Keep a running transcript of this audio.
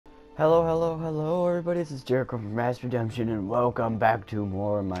Hello, everybody. This is Jericho from Mass Redemption, and welcome back to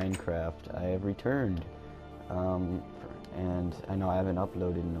more Minecraft. I have returned, and I know I haven't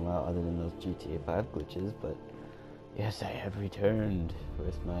uploaded in a while, other than those GTA 5 glitches, but yes, I have returned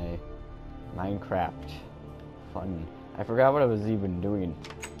with my Minecraft fun. I forgot what I was even doing,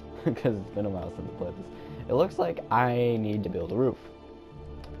 because it's been a while since I played this. It looks like I need to build a roof,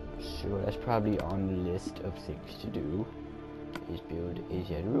 so that's probably on the list of things to do, is build a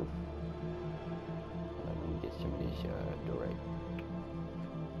shed roof. Get some of this dorite,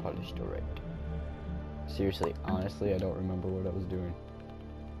 polished dorite. Seriously, honestly, I don't remember what I was doing.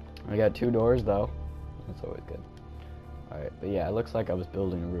 I got 2 doors though. That's always good. Alright, but yeah, it looks like I was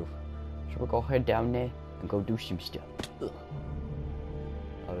building a roof. So we'll go head down there and go do some stuff. Ugh.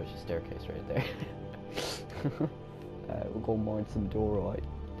 Oh, there's a staircase right there. Alright, we'll go mine some dorite.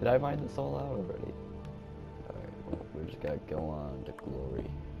 Did I mine this all out already? Alright, well, we just gotta go on to glory.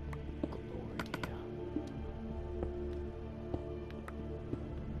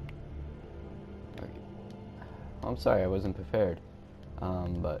 I'm sorry I wasn't prepared,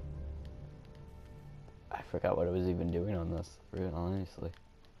 but I forgot what I was even doing on this, real honestly.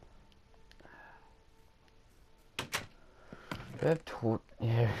 I have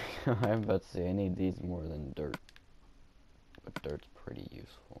yeah, I'm about to say I need these more than dirt, but dirt's pretty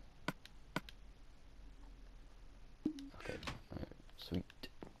useful. Okay, alright, sweet.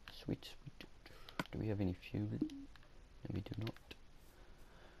 Do we have any fuel? No, we do not.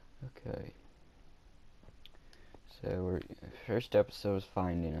 Okay. So first episode is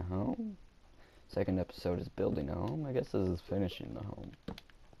finding a home. Second episode is building a home. I guess this is finishing the home.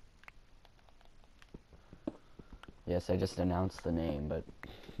 Yes, I just announced the name, but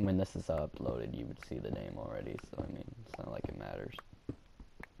when this is uploaded, you would see the name already. So I mean, it's not like it matters.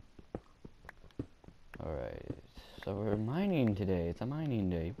 Alright, so we're mining today. It's a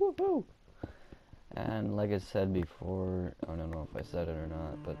mining day. Woohoo! And like I said before, I don't know if I said it or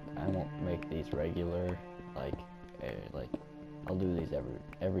not, but I won't make these regular, like I'll do these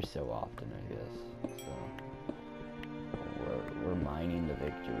every so often, I guess. So we're mining the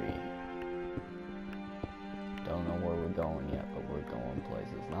victory. Don't know where we're going yet, but we're going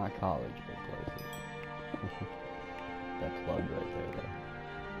places. Not college, but places. That plug right there, though.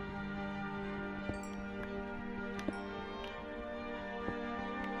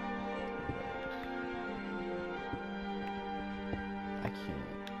 I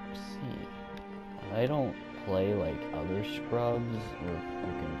can't see. I don't play like other scrubs with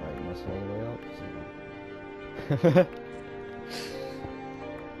freaking brightness all the way up, so.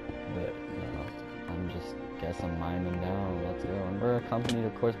 But no, I'm just guess I'm mining down. Let's go. And we're accompanied,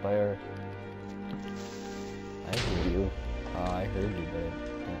 of course, by our. I heard you. I heard you, but I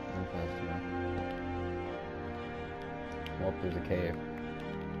can't run fast enough. Well, there's a cave.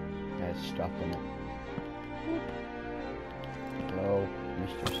 Guys stuck in it. Hello,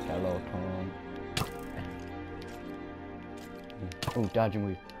 Mr. Skeleton. Oh, dodging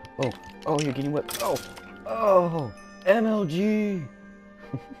weed. Oh, you're getting whipped. Oh, MLG.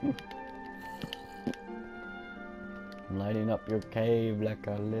 Lighting up your cave like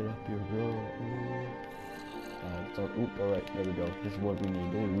I lit up your room. So, alright, there we go. This is what we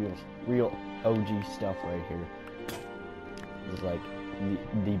need. This is real OG stuff right here. This is like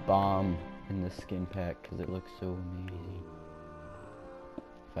the bomb in the skin pack because it looks so amazing.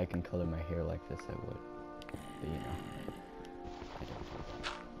 If I can color my hair like this, I would. But you know. I don't know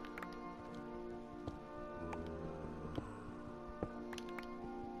that.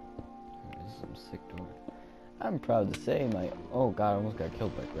 This is some sick door. I'm proud to say my. Oh god, I almost got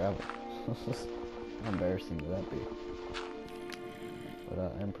killed by gravel. How embarrassing would that be? But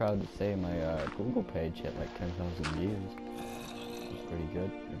I'm proud to say my Google page hit like 10,000 views. It's pretty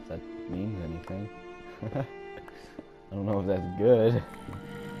good, if that means anything. I don't know if that's good.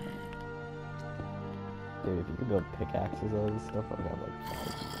 Dude, if you could build pickaxes out of this stuff, I'd have like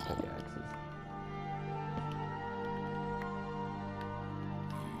 5 pickaxes.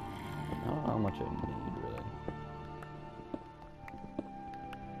 I don't know how much I need, really.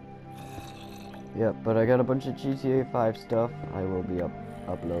 Yep, but I got a bunch of GTA 5 stuff I will be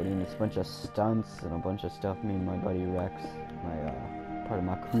uploading. It's a bunch of stunts and a bunch of stuff me and my buddy Rex, part of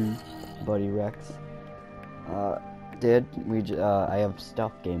my crew, buddy Rex, I have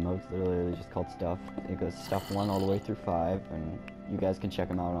stuff game modes. They're literally just called stuff. It goes stuff 1 all the way through 5, and you guys can check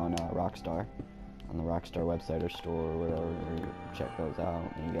them out on Rockstar, on the Rockstar website or store or whatever. You check those out,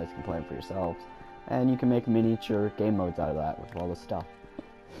 and you guys can play them for yourselves. And you can make miniature game modes out of that with all the stuff.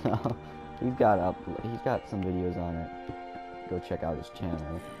 he's got some videos on it. Go check out his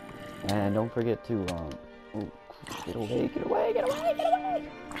channel, and don't forget to get away!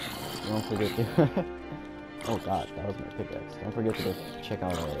 don't forget to... Oh god, that was my pickaxe. Don't forget to go check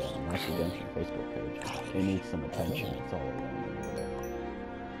out our Mass Redemption Facebook page. It needs some attention, it's all alone over there.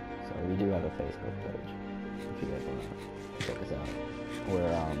 So we do have a Facebook page, if you guys want to check us out.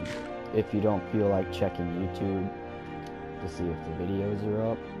 Where, if you don't feel like checking YouTube to see if the videos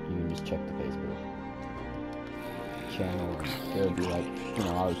are up, you can just check the Facebook channel, and there'll be like, you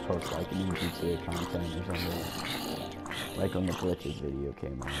know, I would post like new GTA content or something. Like when the glitches video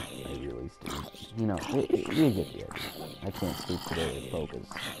came out, I released it. You know, you get the idea. I can't speak today with focus.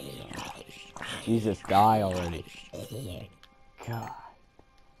 So. Jesus, die already. God.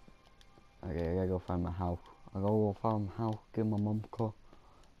 Okay, I gotta go find my house. I gotta go find my house, get my mom call.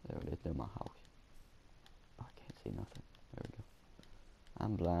 There it is, in my house. Oh, I can't see nothing. There we go.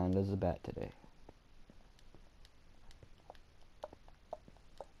 I'm blind as a bat today.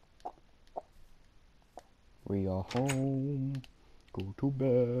 We are home. Go to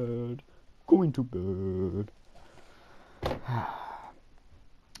bed. Going to bed.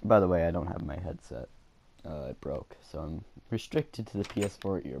 By the way, I don't have my headset. It broke, so I'm restricted to the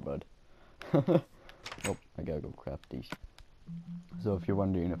PS4 earbud. Oh, I gotta go craft these. So if you're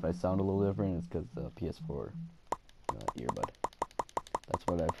wondering if I sound a little different, it's because the PS4 earbud.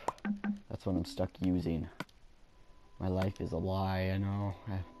 That's what I'm stuck using. My life is a lie, I know.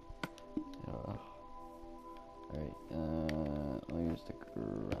 Alright, I'll use the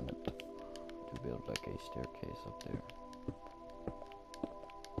granite to build like a staircase up there.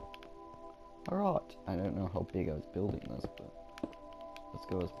 Alright, I don't know how big I was building this, but let's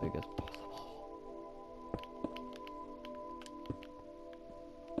go as big as possible.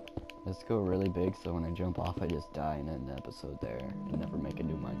 Let's go really big so when I jump off I just die and end the episode there and never make a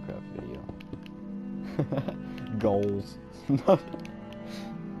new Minecraft video. Goals. That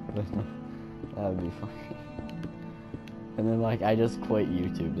would be funny. And then like I just quit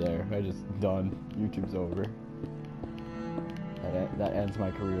YouTube there. I just done. YouTube's over. That ends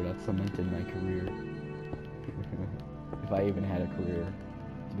my career. That cemented my career. If I even had a career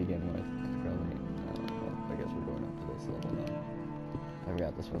to begin with, probably. Well, I guess we're going up to this level now. I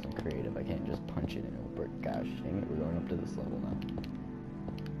forgot this wasn't creative. I can't just punch it and it'll break. Gosh, dang it, we're going up to this level now.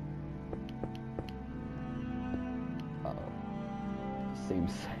 Uh-oh.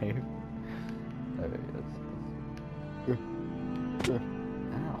 Seems safe. Alright,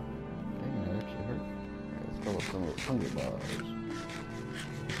 Ow. Dang, that actually hurt. Alright, let's go with some of those hunger bars.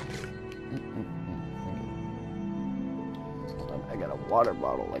 Hold on, I got a water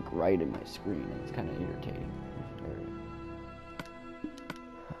bottle like right in my screen and it's kind of irritating.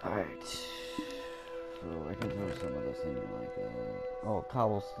 Alright. So I can throw some of this in like oh,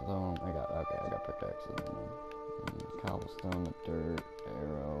 cobblestone. I got pickaxes in there. Cobblestone, the dirt,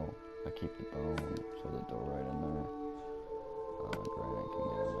 arrow. I keep the bone, so the door right in there. Granite can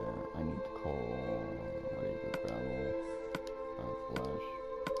get in there. I need the coal. I need the gravel. Flesh.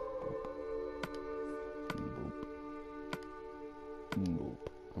 Boop. Boop. Boop.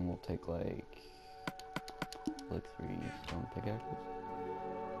 And we'll take like 3 stone pickaxes.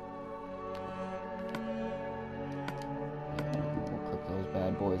 And we'll cook those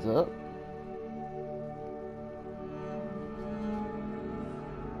bad boys up.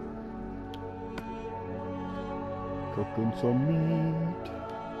 Cooking some meat.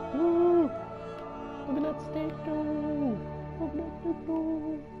 Woo! Look at that steak though. Look at that steak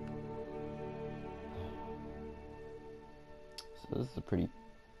though. So this is a pretty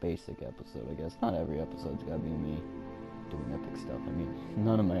basic episode, I guess. Not every episode's gotta be me doing epic stuff. I mean,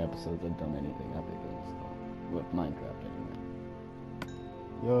 none of my episodes have done anything epic and stuff. With Minecraft anyway.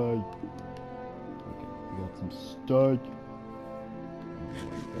 Yay. Okay, we got some steak.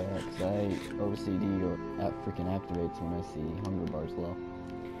 OCD or freaking activates when I see hunger bars low.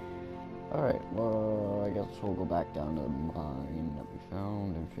 Alright, well, I guess we'll go back down to the mine that we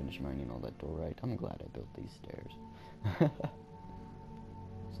found and finish mining all that dorite. I'm glad I built these stairs.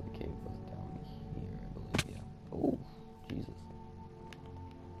 So the cave was down here, I believe, yeah. Oh, Jesus.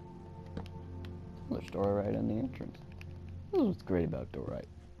 There's dorite in the entrance. This is what's great about dorite.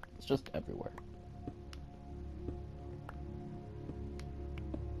 It's just everywhere.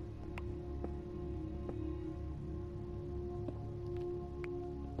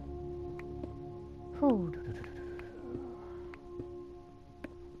 Oh,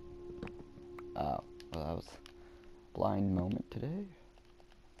 well, that was a blind moment today.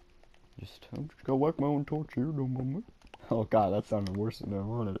 Just go whack my own torch here, no moment. Oh god, that sounded worse than I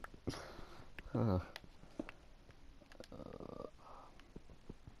wanted it.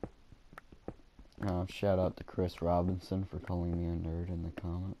 Shout out to Chris Robinson for calling me a nerd in the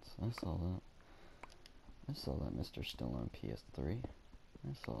comments. I saw that. Mr. Still on PS3.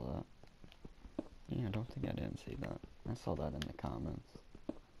 I saw that. Yeah, I don't think I didn't see that. I saw that in the comments.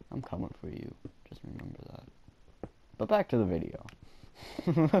 I'm coming for you. Just remember that. But back to the video.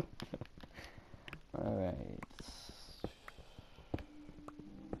 Alright.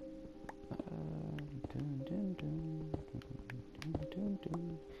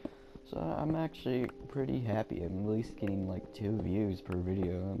 So I'm actually pretty happy. I'm at least getting like 2 views per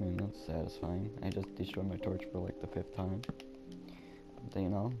video. I mean, that's satisfying. I just destroyed my torch for like the 5th time. But, you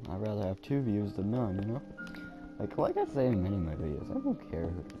know, I'd rather have 2 views than none, you know? Like I say in many of my videos, I don't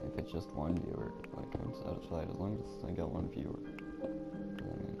care if it's just 1 viewer. Like, I'm satisfied as long as I got 1 viewer. I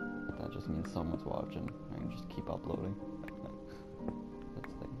mean, that just means someone's watching. I can just keep uploading.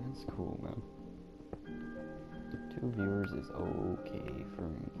 That's cool, man. 2 viewers is okay for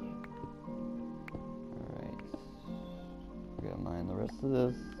me. Alright. We gotta mine the rest of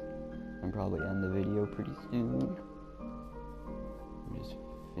this. And probably end the video pretty soon. We just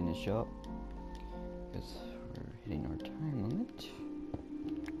finish up. Because we're hitting our time limit.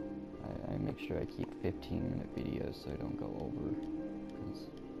 I make sure I keep 15-minute videos so I don't go over. Because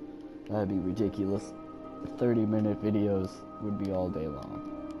that'd be ridiculous. 30-minute videos would be all day long.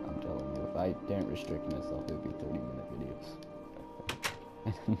 I'm telling you, if I didn't restrict myself, it would be 30-minute videos.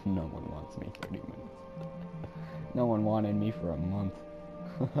 No one wants me 30 minutes. No one wanted me for a month.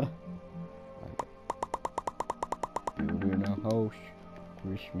 Building a house.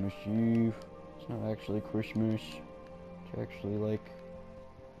 Christmas Eve. It's not actually Christmas. It's actually like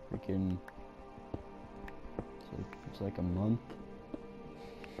freaking. It's like a month.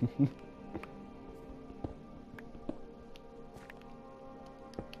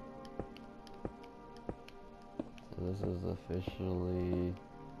 This is officially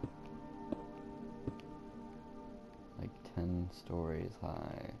like 10 stories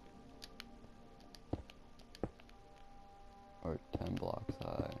high. Or 10 blocks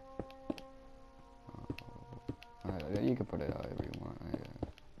high. You can put it however you want.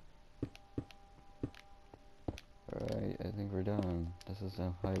 Alright, I think we're done. This is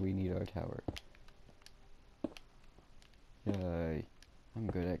how high we need our tower. Yay. I'm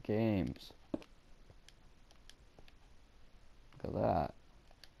good at games. Look at that.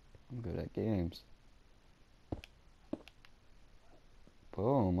 I'm good at games.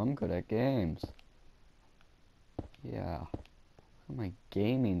 Boom, I'm good at games. Yeah. Look at my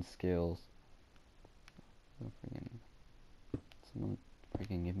gaming skills. Someone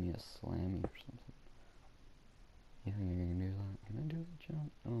freaking give me a slammy or something. You think you're gonna do that? Can I do that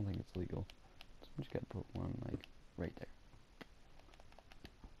jump? I don't think it's legal. So I'm just gotta put one like right there.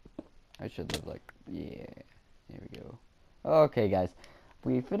 I should have like, yeah. There we go. Okay, guys,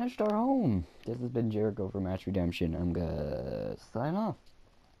 we finished our home. This has been Jericho for Match Redemption. I'm gonna sign off.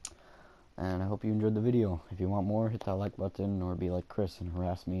 And I hope you enjoyed the video. If you want more, hit that like button or be like Chris and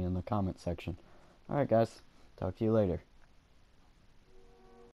harass me in the comment section. Alright, guys. Talk to you later.